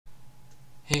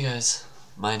Hey guys,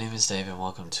 my name is Dave and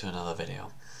welcome to another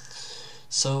video.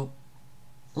 So,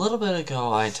 a little bit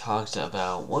ago I talked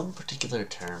about one particular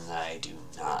term that I do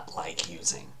not like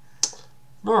using.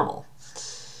 Normal.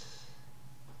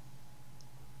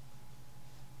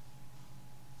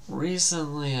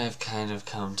 Recently I've kind of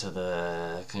come to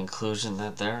the conclusion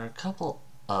that there are a couple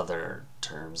other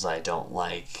terms I don't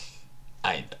like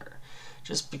either.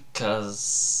 Just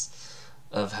because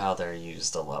of how they're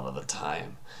used a lot of the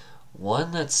time.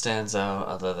 One that stands out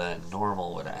other than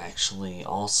normal would actually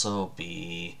also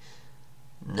be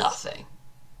nothing.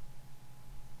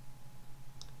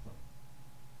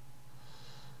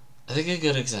 I think a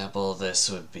good example of this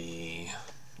would be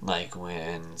like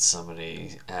when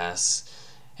somebody asks,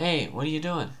 "Hey, what are you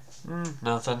doing?"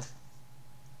 Nothing.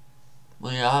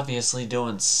 Well, you're obviously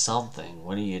doing something.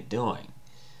 What are you doing?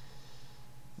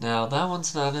 Now, that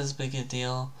one's not as big a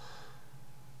deal,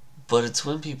 but it's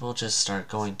when people just start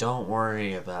going, "Don't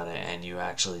worry about it," and you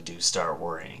actually do start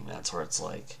worrying. That's where it's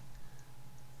like,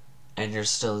 and you're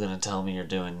still gonna tell me you're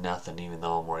doing nothing even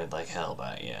though I'm worried like hell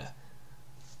about you.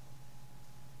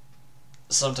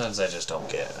 Sometimes I just don't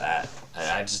get that.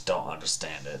 I just don't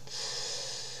understand it.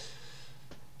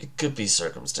 It could be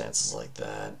circumstances like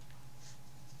that.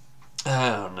 I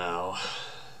don't know.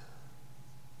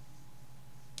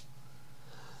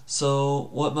 So,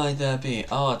 what might that be?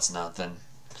 Oh, it's nothing.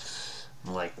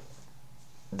 Like,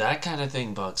 that kind of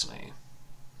thing bugs me.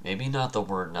 Maybe not the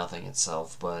word nothing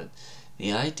itself, but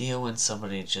the idea when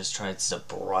somebody just tries to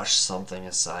brush something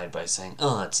aside by saying,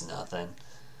 "Oh, it's nothing."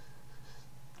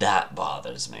 That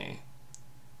bothers me.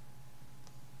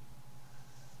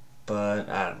 But,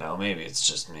 I don't know, maybe it's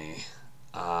just me.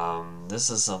 This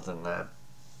is something that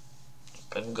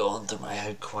been going through my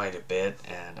head quite a bit,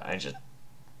 and I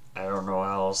don't know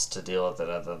how else to deal with it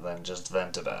other than just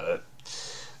vent about it.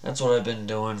 That's what I've been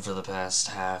doing for the past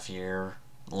half year,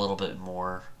 a little bit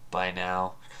more by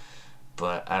now,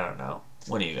 but I don't know.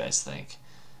 What do you guys think?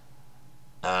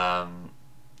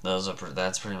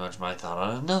 That's pretty much my thought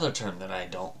on another term that I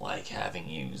don't like having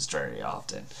used very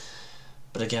often.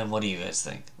 But again, what do you guys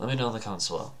think? Let me know in the comments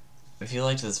below. If you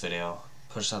liked this video,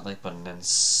 push that like button, and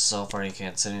so far you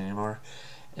can't sit anymore.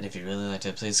 And if you really liked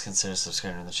it, please consider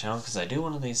subscribing to the channel, because I do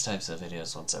one of these types of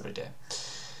videos once every day.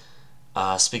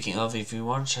 Speaking of, if you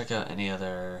want to check out any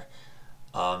other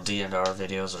D&R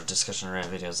videos or discussion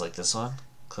rant videos like this one,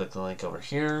 click the link over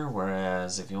here.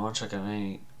 Whereas if you want to check out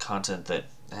any content that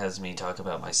has me talk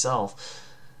about myself,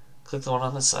 click the one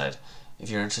on this side. If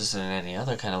you're interested in any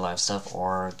other kind of live stuff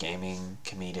or gaming,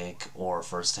 comedic, or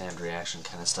first-hand reaction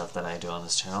kind of stuff that I do on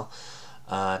this channel,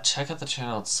 check out the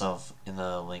channel itself in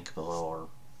the link below, or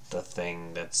the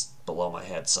thing that's below my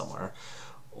head somewhere.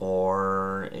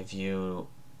 Or if you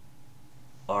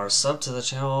are subbed to the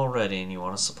channel already and you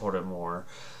want to support it more,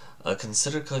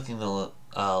 consider clicking the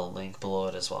link below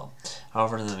it as well.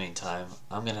 However, in the meantime,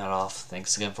 I'm gonna head off.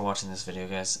 Thanks again for watching this video,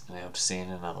 guys, and I hope to see you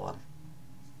in another one.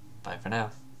 Bye for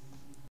now.